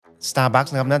Starbucks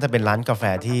นะครับน่าจะเป็นร้านกาแฟ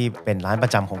ที่เป็นร้านปร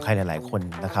ะจำของใครหลายๆคน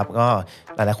นะครับก็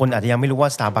หลายๆคนอาจจะยังไม่รู้ว่า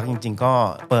Starbucks จริงๆก็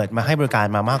เปิดมาให้บริการ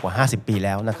มามากกว่า50ปีแ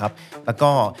ล้วนะครับแล้ว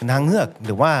ก็นางเงือกห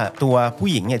รือว่าตัวผู้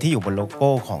หญิงเนี่ยที่อยู่บนโลโก้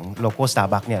ของโลโก้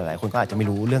Starbucks เนี่ยหลายคนก็อาจจะไม่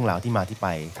รู้เรื่องราวที่มาที่ไป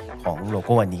ของโลโ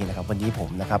ก้อันนี้นะครับวันนี้ผม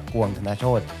นะครับกวงธนาโช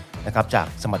ตินะครับจาก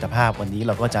สมรรถภาพวันนี้เ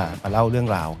ราก็จะมาเล่าเรื่อง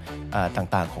ราว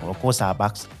ต่างๆของโลโก้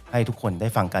Starbucks ให้ทุกคนได้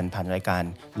ฟังกันผ่านรายการ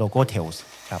โลโก้ Tales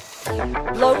ครับ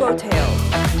โลโก้ Tales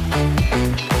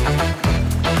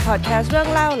พอดแคสต์เรื่อง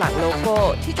เล่าหลังโลโก้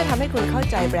ที่จะทำให้คุณเข้า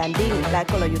ใจแบรนดิ้งและ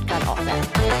กลยุทธ์การออกแบบ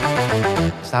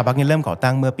Starbucks เนี่ยเริ่มก่อ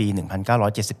ตั้งเมื่อปี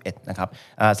 1971 นะครับ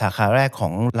สาขาแรกขอ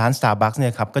งร้าน Starbucks เนี่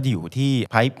ยครับก็จะอยู่ที่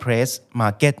Pike Place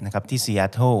Market นะครับที่ซีแอ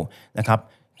ตเทิลนะครับ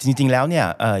จริงๆแล้วเนี่ย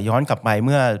ย้อนกลับไปเ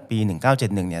มื่อปี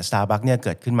 1971 เนี่ย Starbucks เนี่ยเ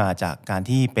กิดขึ้นมาจากการ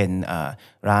ที่เป็น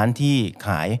ร้านที่ข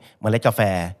ายเมล็ดกาแฟ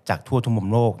จากทั่วทุกมุม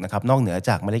โลกนะครับนอกเหนือ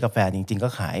จากเมล็ดกาแฟจริงๆก็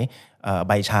ขายใ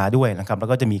บชาด้วยนะครับแล้ว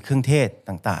ก็จะมีเครื่องเทศ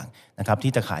ต่างๆนะครับ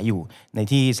ที่จะขายอยู่ใน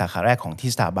ที่สาขาแรกของที่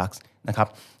Starbucks นะครับ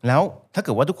แล้วถ้าเ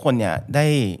กิดว่าทุกคนเนี่ย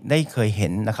ได้เคยเห็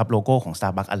นนะครับโลโก้ของ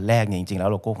Starbucks อันแรกเนี่ยจริงๆแล้ว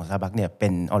โลโก้ของ Starbucks เนี่ยเป็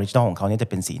นออริจินอลของเขาเนี่ยจะ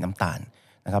เป็นสีน้ำตาล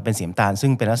นะครับเป็นสีน้ำตาลซึ่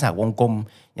งเป็นลักษณะวงกลม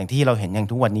อย่างที่เราเห็นอย่าง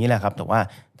ทุกวันนี้แหละครับแต่ว่า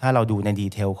ถ้าเราดูในดี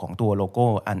เทลของตัวโลโก้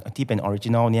อันที่เป็นออริจิ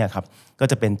นอลเนี่ยครับก็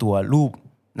จะเป็นตัวรูป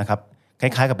นะครับค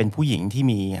ล้ายๆกับเป็นผู้หญิงที่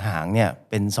มีหางเนี่ย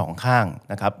เป็น2ข้าง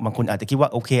นะครับบางคนอาจจะคิดว่า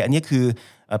โอเคอันนี้คือ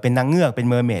เป็นนางเงือกเป็น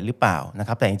เมอร์เมดหรือเปล่านะค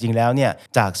รับแต่จริงๆแล้วเนี่ย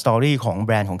จากสตอรี่ของแบ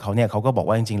รนด์ของเขาเนี่ยเขาก็บอก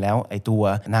ว่าจริงๆแล้วไอ้ตัว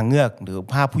นางเงือกหรือ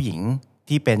ภาพผู้หญิง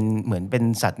ที่เป็นเหมือนเป็น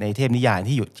สัตว์ในเทพนิยาย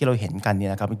ที่เราเห็นกันเนี่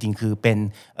ยนะครับจริงๆคือเป็น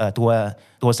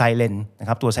ตัวไซเรนนะค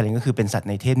รับตัวไซเรนก็คือเป็นสัตว์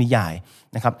ในเทพนิยาย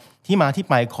นะครับที่มาที่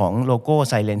ไปของโลโก้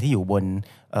ไซเรนที่อยู่บน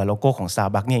โลโก้ของ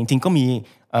Starbucks เนี่ยจริงๆก็มี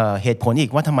เหตุผลอีก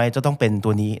ว่าทำไมจะต้องเป็นตั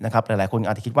วนี้นะครับหลายๆคน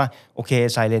อาจจะคิดว่าโอเค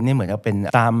ไซเรนเนี่ยเหมือนกับเป็น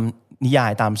ตามนิยา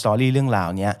ยตามสตอรี่เรื่องราว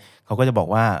เนี้ยเขาก็จะบอก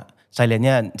ว่าไซเรนเ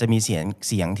นี่ยจะมีเ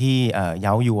สียงที่เย้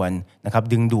ายวนนะครับ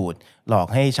ดึงดูดหลอก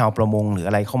ให้ชาวประมงหรืออ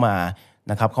ะไรเข้ามา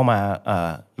นะครับเข้ามา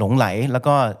หลงไหลแล้ว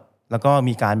ก็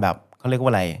มีการแบบเขาเรียกว่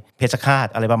าอะไรเพชฌฆาต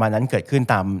อะไรประมาณนั้นเกิดขึ้น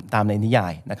ตามในนิยา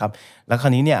ยนะครับแล้วครา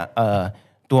วนี้เนี่ย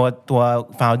ตัว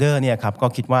โฟลเดอร์เนี่ยครับก็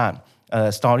คิดว่า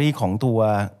สตอรี่ของตัว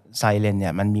ไซเรนเนี่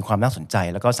ยมันมีความน่าสนใจ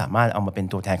แล้วก็สามารถเอามาเป็น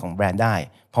ตัวแทนของแบรนด์ได้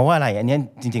เพราะว่าอะไรอันนี้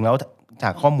จริงๆแล้วจา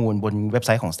กข้อมูลบนเว็บไซ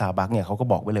ต์ของ Starbucks เนี่ยเขาก็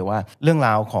บอกไว้เลยว่าเรื่องร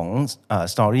าวของ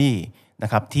สตอรี่น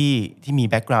ะครับที่มี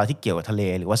แบ็กกราวด์ที่เกี่ยวกับทะเล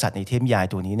หรือว่าสัตว์ในเทพนิยาย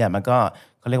ตัวนี้เนี่ยมันก็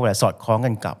เขาเรียกว่าอะไรสอดคล้อง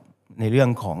กันกับในเรื่อง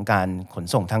ของการขน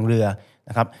ส่งทางเรือ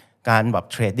นะครับการแบบ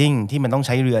เทรดดิ้งที่มันต้องใ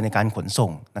ช้เรือในการขนส่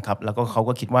งนะครับแล้วก็เขา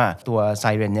ก็คิดว่าตัวไซ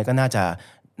เรนเนี่ยก็น่าจะ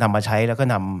นำมาใช้แล้วก็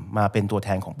นำมาเป็นตัวแท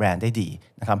นของแบรนด์ได้ดี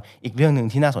นะครับอีกเรื่องนึง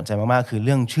ที่น่าสนใจมากๆคือเ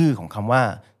รื่องชื่อของคำว่า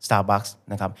Starbucks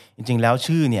นะครับจริงๆแล้ว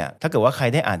ชื่อเนี่ยถ้าเกิดว่าใคร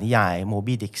ได้อ่านนิยาย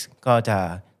Moby Dick ก็จะ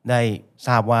ได้ท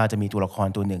ราบว่าจะมีตัวละคร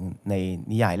ตัวหนึ่งใน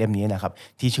นิยายเล่มนี้นะครับ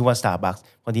ที่ชื่อว่า Starbucks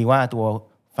พอดีว่าตัว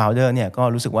founder เนี่ยก็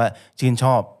รู้สึกว่าชื่นช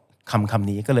อบคำ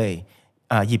นี้ก็เลย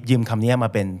หยิบยืมคำนี้มา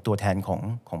เป็นตัวแทน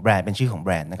ของแบรนด์เป็นชื่อของแบ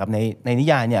รนด์นะครับในนิ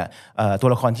ยายเนี่ยตัว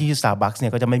ละครที่ชื่อ Starbucks เนี่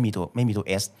ยก็จะไม่มีตัว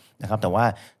S นะครับแต่ว่า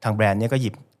ทางแบรนด์เนี่ยก็ห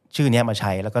ยิบชื่อนี้มาใ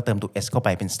ช้แล้วก็เติมตัว S เข้าไป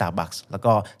เป็น Starbucks แล้ว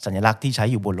ก็สัญลักษณ์ที่ใช้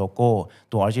อยู่บนโลโก้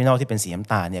ตัวออริจินัลที่เป็นสีน้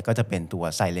ำตาลเนี่ยก็จะเป็นตัว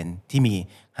ไซเรนที่มี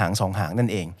หาง2หางนั่น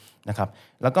เองนะครับ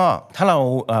แล้วก็ถ้าเรา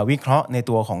วิเคราะห์ใน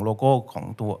ตัวของโลโก้ของ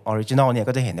ตัวออริจินัลเนี่ย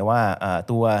ก็จะเห็นได้ว่า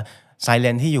ตัวไซเร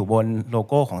นที่อยู่บนโล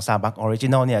โก้ของ Starbucks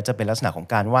Original เนี่ยจะเป็นลักษณะของ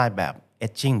การวาดแบบ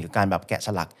etching หรือการแบบแกะส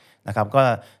ลักนะครับก็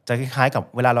จะคล้ายๆกับ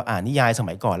เวลาเราอ่านนิยายส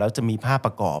มัยก่อนแล้วจะมีภาพป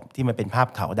ระกอบที่มันเป็นภาพ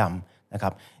ขาวดำนะครั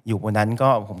บอยู่บนนั้นก็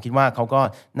ผมคิดว่าเขาก็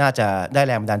น่าจะได้แ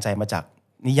รงบันดาลใจมาจาก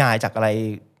นิยายจากอะไร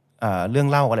เรื่อง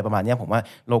เล่าอะไรประมาณนี้ผมว่า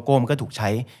โลโก้มันก็ถูกใช้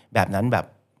แบบนั้นแ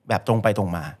บบตรงไปตรง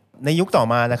มาในยุคต่อ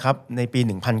มานะครับในปี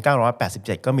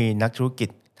 1987 ก็มีนักธุรกิจ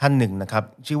ท่านหนึ่งนะครับ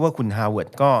ชื่อว่าคุณฮาร์วาร์ด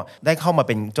ก็ได้เข้ามาเ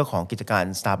ป็นเจ้าของกิจการ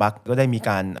Starbucks ก็ได้มีก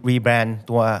ารรีแบรนด์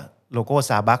ตัวโลโก้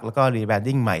Starbucks แล้วก็รีแบรน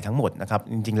ดิ้งใหม่ทั้งหมดนะครับ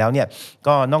จริงๆแล้วเนี่ย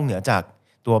ก็นอกเหนือจาก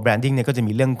ตัวแบรนดิ้งเนี่ยก็จะ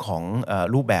มีเรื่องของ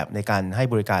รูปแบบในการให้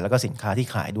บริการแล้วก็สินค้าที่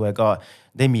ขายด้วยก็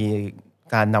ได้มี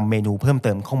การนำเมนูเพิ่มเ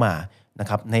ติมเข้ามานะ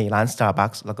ครับในร้าน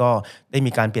Starbucks แล้วก็ได้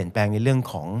มีการเปลี่ยนแปลงในเรื่อง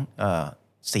ของ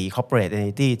สี corporate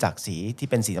identity จากสีที่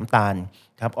เป็นสีน้ำตาล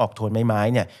ครับออกโทนไม้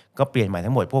ๆเนี่ยก็เปลี่ยนใหม่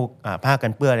ทั้งหมดพวกผ้ากั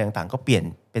นเปื้อนอะไรต่างๆก็เปลี่ยน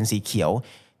เป็นสีเขียว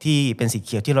ที่เป็นสีเ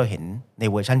ขียวที่เราเห็นใน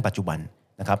เวอร์ชันปัจจุบัน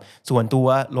นะครับส่วนตัว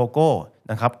โลโก้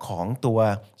นะครับของตัว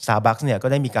Starbucks เนี่ยก็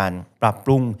ได้มีการปรับป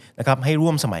รุงนะครับให้ร่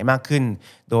วมสมัยมากขึ้น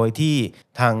โดยที่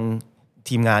ทาง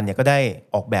ทีมงานเนี่ยก็ได้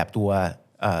ออกแบบตัว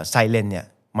ไซเรนเนี่ย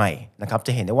ใหม่นะครับจ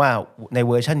ะเห็นได้ว่าในเ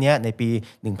วอร์ชันนี้ในปี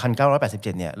 1987 เ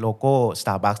นี่ยโลโก้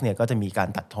Starbucks เนี่ยก็จะมีการ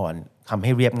ตัดทอนทำใ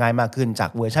ห้เรียบง่ายมากขึ้นจาก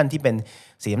เวอร์ชันที่เป็น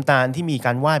สีน้ำตาลที่มีก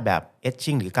ารวาดแบบ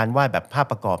etching หรือการวาดแบบภาพ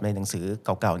ประกอบในหนังสือเ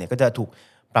ก่าๆเนี่ยก็จะถูก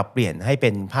ปรับเปลี่ยนให้เป็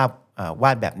นภาพ ว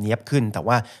าดแบบเนียบขึ้นแต่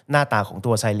ว่าหน้าตาของ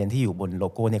ตัวไซเรนที่อยู่บนโล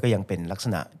โก้เนี่ยก็ยังเป็นลักษ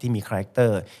ณะที่มีคาแรคเตอ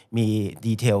ร์มี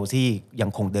ดีเทลที่ยั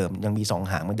งคงเดิมยังมี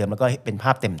2หางเหมือนเดิมแล้วก็เป็นภ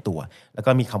าพเต็มตัวแล้วก็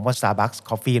มีคำว่า Starbucks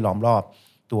Coffee ล้อมรอบ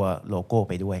ตัวโลโก้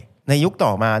ไปด้วยในยุคต่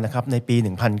อมานะครับในปี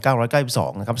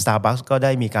 1992 นะครับ Starbucks ก็ไ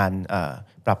ด้มีการ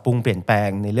ปรับปรุงเปลี่ยนแปลง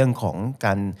ในเรื่องของก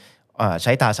ารใ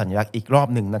ช้ตราสัญลักษณ์อีกรอบ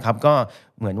หนึ่งนะครับก็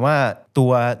เหมือนว่าตั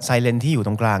วไซเรนที่อยู่ต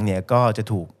รงกลางเนี่ยก็จะ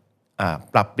ถูก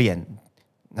ปรับเปลี่ยน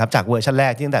นะครับจากเวอร์ชันแร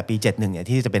กที่ตั้งแต่ปี 71 เนี่ย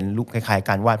ที่จะเป็นรูปคล้ายๆ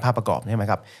การวาดภาพประกอบใช่ไหม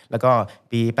ครับแล้วก็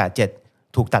ปี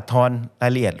 87 ถูกตัดทอนรา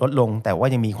ยละเอียดลดลงแต่ว่า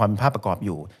ยังมีความเป็นภาพประกอบอ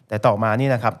ยู่แต่ต่อมานี่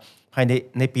นะครับภาย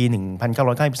ในปี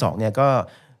 1992 เนี่ยก็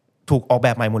ถูกออกแบ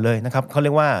บใหม่หมดเลยนะครับเขาเรี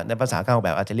ยกว่าในภาษาการออกแบ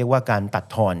บอาจจะเรียกว่าการตัด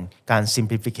ทอนการ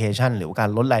simplification หรือการ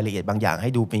ลดรายละเอียดบางอย่างให้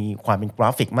ดูมีความเป็นกรา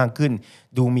ฟิกมากขึ้น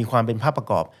ดูมีความเป็นภาพประ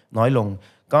กอบน้อยลง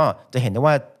ก็จะเห็นได้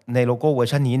ว่าในโลโก้เวอร์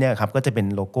ชันนี้เนี่ยครับก็จะเป็น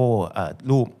โลโก้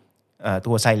รูป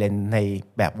ตัวไซเรนใน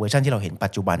แบบเวอร์ชันที่เราเห็นปั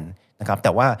จจุบันนะครับแ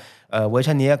ต่ว่าเวอร์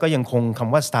ชันนี้ก็ยังคงค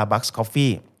ำว่า Starbucks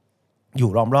Coffee อยู่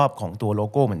ล้อมรอบของตัวโล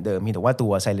โก้เหมือนเดิมมีแต่ว่าตั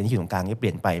วไซเรนที่อยู่ตรงกลางนี่เป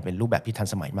ลี่ยนไปเป็นรูปแบบที่ทัน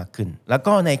สมัยมากขึ้นแล้ว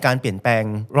ก็ในการเปลี่ยนแปลง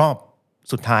รอบ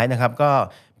สุดท้ายนะครับก็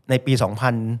ในปี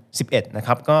 2011 นะค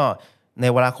รับก็ใน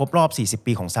เวลาครบรอบ 40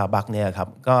 ปีของ Starbucks เนี่ยครับ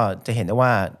ก็จะเห็นได้ว่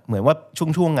าเหมือนว่า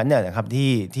ช่วงนั้นเนี่ยนะครับ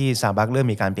ที่ Starbucks เริ่ม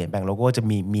มีการเปลี่ยนแปลงโลโก้จะ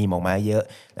มีออกมาเยอะ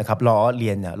นะครับล้อเลี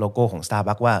ยนโลโก้ของ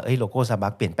Starbucks ว่าโลโก้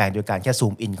Starbucks เปลี่ยนแปลงโดยการแค่ซู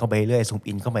มอินเข้าไปเรื่อยซูม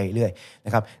อินเข้าไปเรื่อยน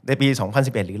ะครับในปี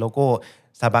 2011 หรือโลโก้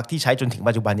Starbucks ที่ใช้จนถึง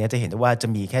ปัจจุบันนี้จะเห็นได้ว่าจะ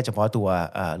มีแค่เฉพาะตัว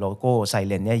โลโก้ไซ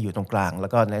เรนเนี่ยอยู่ตรงกลางแล้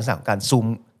วก็ในลักษณะของการซูม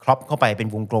ครอปเข้าไปเป็น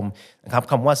วงกลมนะครับ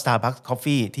คำว่า Starbucks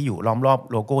Coffee ที่อยู่ล้อมรอบ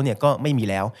โลโก้เนี่ยก็ไม่มี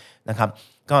แล้วนะครับ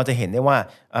ก็จะเห็นได้ว่า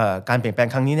การเปลี่ยนแปลง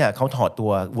ครั้งนี้เนี่ยเขาถอดตั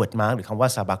ว word mark หรือคำว่า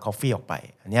Starbucks Coffee ออกไป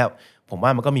อันนี้ผมว่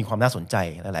ามันก็มีความน่าสนใจ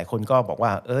หลายๆคนก็บอกว่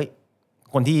า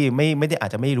คนที่ไม่ได้อา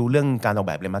จจะไม่รู้เรื่องการออกแ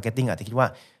บบหรือ marketing อาจจะคิดว่า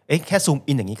แค่ซูม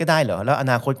อินอย่างนี้ก็ได้เหรอแล้วอ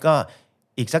นาคตก็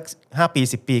อีกสัก5 ปี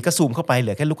 10 ปีก็ซูมเข้าไปเห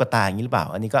ลือแค่ลูกตาอย่างนี้หรือเปล่า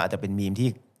อันนี้ก็อาจจะเป็นมีมที่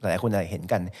หลายๆคนอาจจะเห็น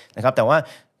กันนะครับแต่ว่า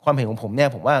ความเห็นของผมเนี่ย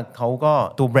ผมว่าเขาก็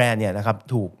ตัวแบรนด์เนี่ยนะครับ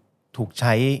ถูกใ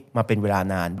ช้มาเป็นเวลา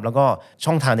นานแล้วก็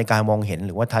ช่องทางในการมองเห็นห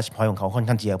รือว่า touch point ของเขาค่อน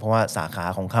ข้างเยอะเพราะว่าสาขา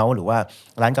ของเขาหรือว่า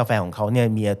ร้านกาแฟของเขาเนี่ย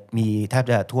มีแทบ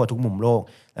จะทั่วทุกมุมโลก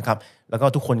นะครับแล้วก็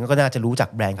ทุกคนก็น่าจะรู้จัก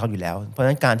แบรนด์เขาอยู่แล้วเพราะฉะ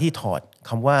นั้นการที่ถอด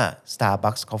คำว่า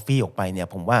Starbucks Coffee ออกไปเนี่ย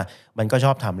ผมว่ามันก็ช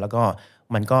อบทำแล้วก็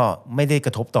มันก็ไม่ได้ก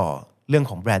ระทบต่อเรื่อง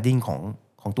ของแบรนดิ้ง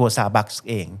ของตัว Starbucks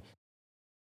เอง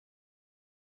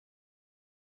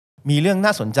มีเรื่องน่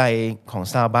าสนใจของ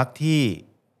Starbucks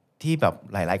ที่แบบ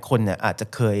หลายๆคนเนี่ยอาจจะ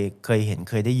เคยเห็น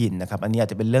เคยได้ยินนะครับอันนี้อาจ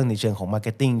จะเป็นเรื่องในเชิงของมาร์เ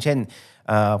ก็ตติ้งเช่น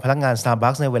พนักงาน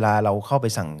Starbucks ในเวลาเราเข้าไป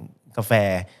สั่งกาแฟ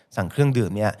สั่งเครื่องดื่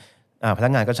มเนี่ยพนั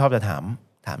กงานก็ชอบจะถา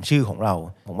มชื่อของเรา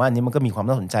ผมว่าอันนี้มันก็มีความ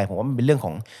น่าสนใจผมว่ามันเป็นเรื่องข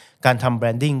องการทำแบร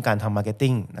นดิ้งการทำมาร์เก็ต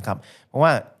ติ้งนะครับเพราะว่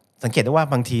าสังเกตได้ว่า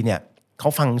บางทีเนี่ยเขา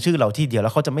ฟังชื่อเราที่เดียวแล้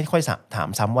วเขาจะไม่ค่อยถาม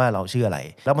ซ้ำว่าเราชื่ออะไร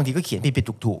แล้วบางทีก็เขียนผิด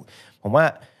ๆถูกๆผมว่า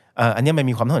อันนี้มัน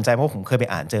มีความน่าสนใจเพราะผมเคยไป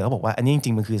อ่านเจอเขาบอกว่าอันนี้จ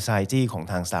ริงๆมันคือ strategy ของ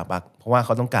ทาง Starbucks เพราะว่าเข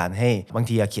าต้องการให้บาง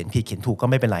ทีเขียนผิดเขียนถูกก็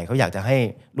ไม่เป็นไรเขาอยากจะให้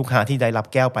ลูกค้าที่ได้รับ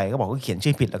แก้วไปก็บอกว่าเขียน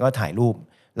ชื่อผิดแล้วก็ถ่ายรูป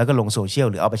แล้วก็ลงโซเชียล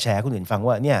หรือเอาไปแชร์คนอื่นฟัง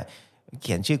ว่าเนี่ยเ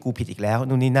ขียนชื่อกูผิดอีกแล้ว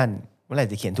นู่นนี่นั่นเมื่อไหร่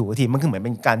จะเขียนถูกทีมันคือเหมือนเ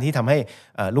ป็นการที่ทำให้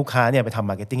ลูกค้าเนี่ยไปทำ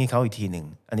มาร์เก็ตติ้งให้เขาอีกทีหนึ่ง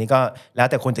อันนี้ก็แล้ว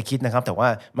แต่คนจะคิดนะครับแต่ว่า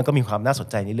มันก็มีความน่าสน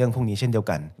ใจในเรื่องพวกนี้เช่นเดียว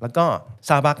กันแล้วก็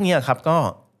Starbucks เนี่ยครับก็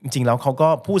จริงๆแล้วเขาก็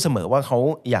พูดเสมอว่าเขา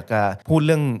อยากจะพูดเ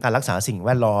รื่องการรักษาสิ่งแว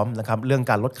ดล้อมนะครับเรื่อง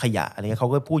การลดขยะอะไรเงี้ยเขา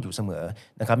ก็พูดอยู่เสมอ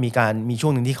นะครับมีช่ว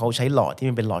งหนึ่งที่เขาใช้หลอดที่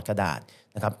มันเป็นหลอดกระดาษ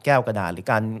นะครับแก้วกระดาษหรือ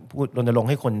การพูดรณรงค์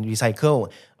ให้คนรีไซเคิล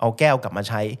เอาแก้วกลับมา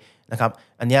ใช้นะครับ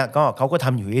อันเนี้ยก็เขาก็ท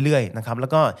ำอยู่เรื่อยๆนะครับแล้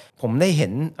วก็ผมได้เห็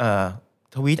น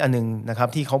ทวีตอันนึงนะครับ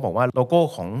ที่เขาบอกว่าโลโก้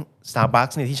ของ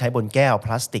Starbucks เนี่ยที่ใช้บนแก้วพ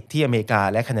ลาสติกที่อเมริกา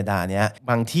และแคนาดาเนี่ย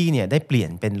บางที่เนี่ยได้เปลี่ยน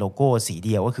เป็นโลโก้สีเ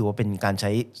ดียวก็คือว่าเป็นการใ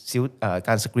ช้ก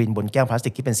ารสกรีนบนแก้วพลาสติ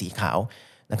กที่เป็นสีขาว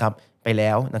นะครับไปแ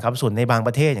ล้วนะครับส่วนในบางป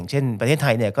ระเทศอย่างเช่นประเทศไท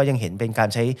ยเนี่ยก็ยังเห็นเป็นการ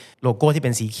ใช้โลโก้ที่เ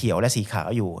ป็นสีเขียวและสีขาว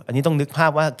อยู่อันนี้ต้องนึกภา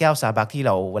พว่าแก้ว Starbucks ที่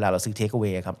เวลาเราซื้อเทคเอาเว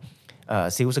ย์ครับ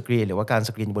ซิลสกรีนหรือว่าการส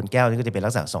กรีนบนแก้วนี่ก็จะเป็นลั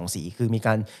กษณะ2สีคือมีก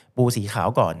ารปูสีขาว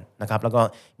ก่อนนะครับแล้วก็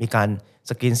มีการ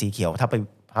สกรีนสีเขียวทับ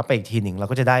ไปอีกทีหนึ่งเรา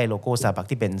ก็จะได้โลโก้ Starbucks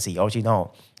ที่เป็นสีออริจินอล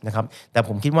นะครับแต่ผ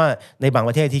มคิดว่าในบางป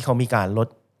ระเทศที่เขามีการ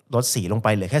ลดสีลงไป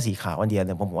เหลือแค่สีขาวอันเดียวเ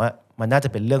นี่ยผมว่ามันน่าจะ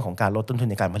เป็นเรื่องของการลดต้นทุน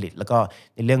ในการผลิตแล้วก็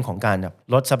ในเรื่องของการ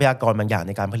ลดทรัพยากรบางอย่างใ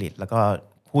นการผลิตแล้วก็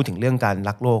พูดถึงเรื่องการ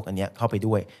รักโลกอันนี้เข้าไป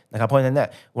ด้วยนะครับเพราะฉะนั้นเนี่ย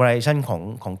variation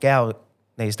ของแก้ว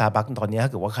ใน Starbucks ตอนนี้ถ้า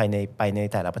เกิดว่าใครไปใน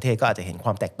แต่ละประเทศก็อาจจะเห็นคว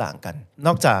ามแตกต่างกันน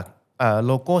อกจากโ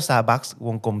ลโก้ Starbucks ว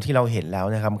งกลมที่เราเห็นแล้ว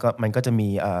นะครับมันก็จะมี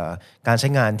การใช้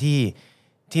งานที่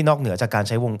นอกเหนือจากการใ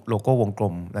ช้โลโก้วงกล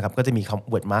มนะครับก็จะมี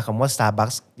word mark คำว่า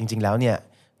Starbucks จริงๆแล้วเนี่ย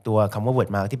ตัวคำว่า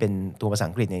word mark ที่เป็นตัวภาษา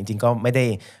อังกฤษเนี่ยจริงๆก็ไม่ได้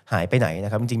หายไปไหนน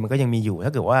ะครับจริงๆมันก็ยังมีอยู่ถ้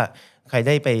าเกิดว่าใครไ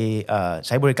ด้ไปใ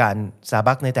ช้บริการ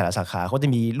Starbucks ในแต่ละสาขาเขาจะ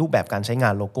มีรูปแบบการใช้งา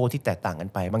นโลโก้ที่แตกต่างกัน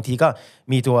ไปบางทีก็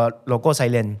มีตัวโลโก้ไซ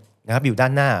เรนนะครับอยู่ด้า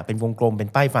นหน้าเป็นวงกลมเป็น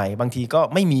ป้ายไฟบางทีก็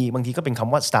ไม่มีบางทีก็เป็นค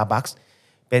ำว่า Starbucks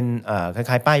เป็นค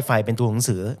ล้ายๆป้ายไฟเป็นตัวหนัง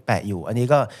สือแปะอยู่อันนี้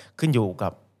ก็ขึ้นอยู่กั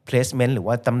บ placement หรือ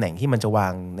ว่าตำแหน่งที่มันจะวา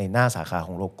งในหน้าสาขาข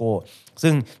องโลโก้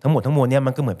ซึ่งทั้งหมดทั้งมวลเนี่ย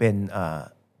มันก็เหมือนเ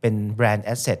ป็นแบรนด์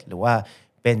asset หรือว่า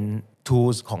เป็น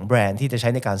tools ของแบรนด์ที่จะใช้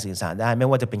ในการสื่อสารได้ไม่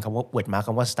ว่าจะเป็นคำว่า word mark ค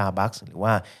ำว่า Starbucks หรือว่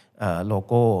าโล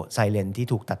โก้ไซเรนที่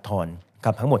ถูกตัดทอน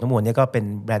กับทั้งหมดทั้งมวลเนี่ยก็เป็น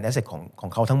แบรนด์ asset ขอ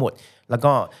งเขาทั้งหมดแล้ว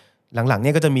ก็หลังๆเ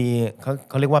นี่ยก็จะมี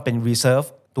เขาเรียกว่าเป็น reserve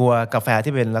ตัวกาแฟ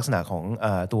ที่เป็นลักษณะของ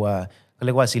ตัวเขาเ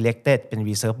รียกว่า selected เป็น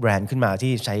reserve brand ขึ้นมา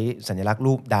ที่ใช้สัญลักษณ์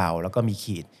รูปดาวแล้วก็มี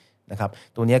ขีดนะครับ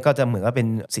ตัวนี้ก็จะเหมือนว่าเป็น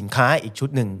สินค้าอีกชุด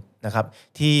หนึ่งนะครับ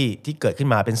ที่เกิดขึ้น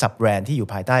มาเป็น sub brand ที่อยู่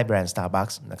ภายใต้แบรนด์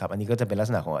Starbucks นะครับอันนี้ก็จะเป็นลัก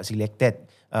ษณะของ selected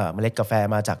เมล็ดกาแฟ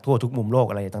มาจากทั่วทุกมุมโลก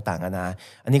อะไรต่างๆนานา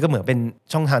อันนี้ก็เหมือนเป็น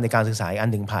ช่องทางในการสื่อสารอั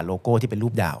นหนึ่งผ่านโลโก้ที่เป็นรู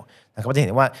ปดาวนะครับก็จะเห็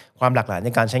นว่าความหลากหลายใน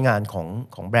การใช้งาน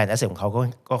ของแบรนด์ asset ของเขา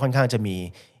ก็ค่อนข้างจะ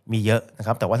มีเยอะนะค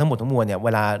รับแต่ว่าทั้งหมดทั้งมวลเนี่ยเว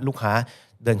ลาลูกค้า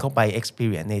เดินเข้าไป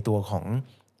experience ในตัวขอ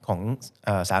ง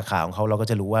สาขาของเขาเราก็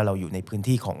จะรู้ว่าเราอยู่ในพื้น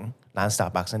ที่ของร้าน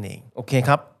Starbucks นั่นเองโอเคค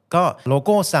รับก็โลโ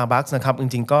ก้ Starbucks นะครับจ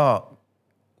ริงๆก็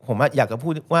ผมอยากจะพู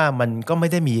ดว่ามันก็ไม่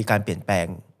ได้มีการเปลี่ยนแปลง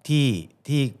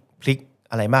ที่พลิก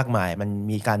อะไรมากมายมัน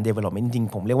มีการ development จริง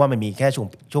ๆผมเรียกว่ามันมีแค่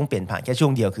ช่วงเปลี่ยนผ่านแค่ช่ว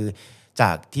งเดียวคือจ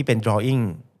ากที่เป็น drawing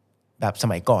แบบส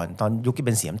มัยก่อนตอนยุคที่เ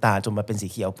ป็นสีน้ำตาลจนมาเป็นสี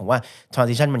เขียวผมว่า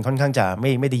transition มันค่อนข้างจะไ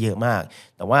ม่ได้เยอะมาก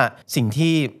แต่ว่าสิ่ง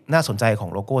ที่น่าสนใจของ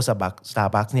โลโก้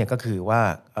Starbucks เนี่ยก็คือว่า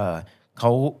เข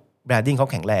าแบรนดิ้งเขา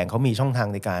แข็งแรงเขามีช่องทาง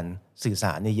ในการสื่อส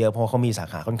ารเนี่ยเยอะเพราะเขามีสา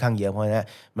ขาค่อนข้างเยอะเพราะฉะนั้น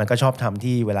มันก็ชอบทำ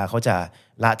ที่เวลาเขาจะ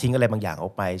ละทิ้งอะไรบางอย่างอ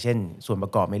อกไปเช่นส่วนปร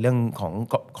ะกอบในเรื่องของ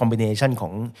คอมบิเนชันขอ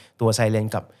งตัวไซเรน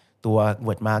กับตัว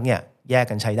word mark เนี่ยแยก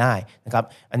กันใช้ได้นะครับ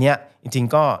อันเนี้ยจริง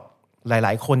ๆก็หล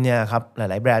ายๆคนเนี่ยครับหล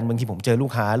ายๆแบรนด์บางทีผมเจอลู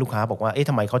กค้าบอกว่าเอ๊ะ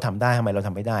ทำไมเขาทำได้ทำไมเราท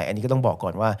ำไม่ได้อันนี้ก็ต้องบอกก่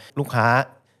อนว่าลูกค้า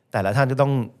แต่ละท่านก็ต้อ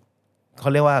งเขา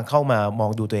เรียกว่าเข้ามามอ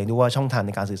งดูตัวเองด้วยว่าช่องทางใ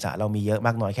นการสื่อสารเรามีเยอะม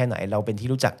ากน้อยแค่ไหนเราเป็นที่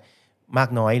รู้จักมาก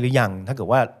น้อยหรือยังถ้าเกิด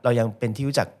ว่าเรายังเป็นที่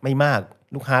รู้จักไม่มาก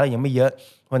ลูกค้าเรายังไม่เยอะ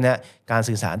เพราะฉะนั้นการ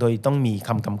สื่อสารโดยต้องมีค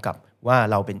ำกำกับว่า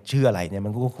เราเป็นชื่ออะไรเนี่ยมั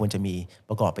นก็ควรจะมี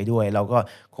ประกอบไปด้วยเราก็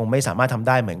คงไม่สามารถทำไ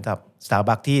ด้เหมือนกับ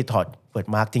Starbucks ที่ถอดเปิด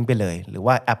มาร์กทิ้งไปเลยหรือ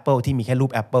ว่า Apple ที่มีแค่รู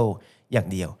ป Apple อย่าง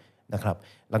เดียวนะครับ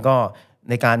แล้วก็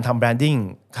ในการทำแบรนดิ้ง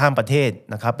ข้ามประเทศ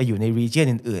นะครับไปอยู่ใน region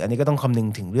อื่นๆอันนี้ก็ต้องคำนึง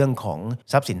ถึงเรื่องของ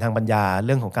ทรัพย์สินทางปัญญาเ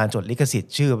รื่องของการจดลิขสิท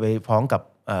ธิ์ชื่อไปพร้อมกับ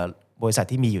บริษัท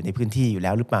ที่มีอยู่ในพื้นที่อยู่แ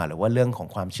ล้วหรือเปล่าหรือว่าเรื่องของ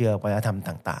ความเชื่อวัฒนธรรม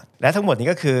ต่างๆและทั้งหมดนี้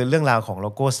ก็คือเรื่องราวของโล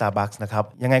โก้ Starbucks นะครับ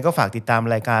ยังไงก็ฝากติดตาม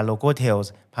รายการ Logo Tales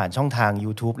ผ่านช่องทาง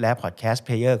YouTube และ Podcast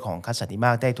Player ของคัสสันนิม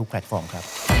ากได้ทุกแพลตฟอร์มครับ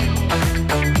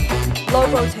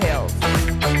Logo Tales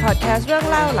Podcast เรื่อง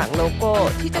เล่าหลังโลโก้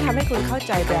ที่จะทำให้คุณเข้าใ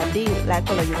จแบรนดิ้งและก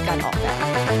ลยุทธ์การออกแบ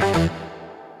บ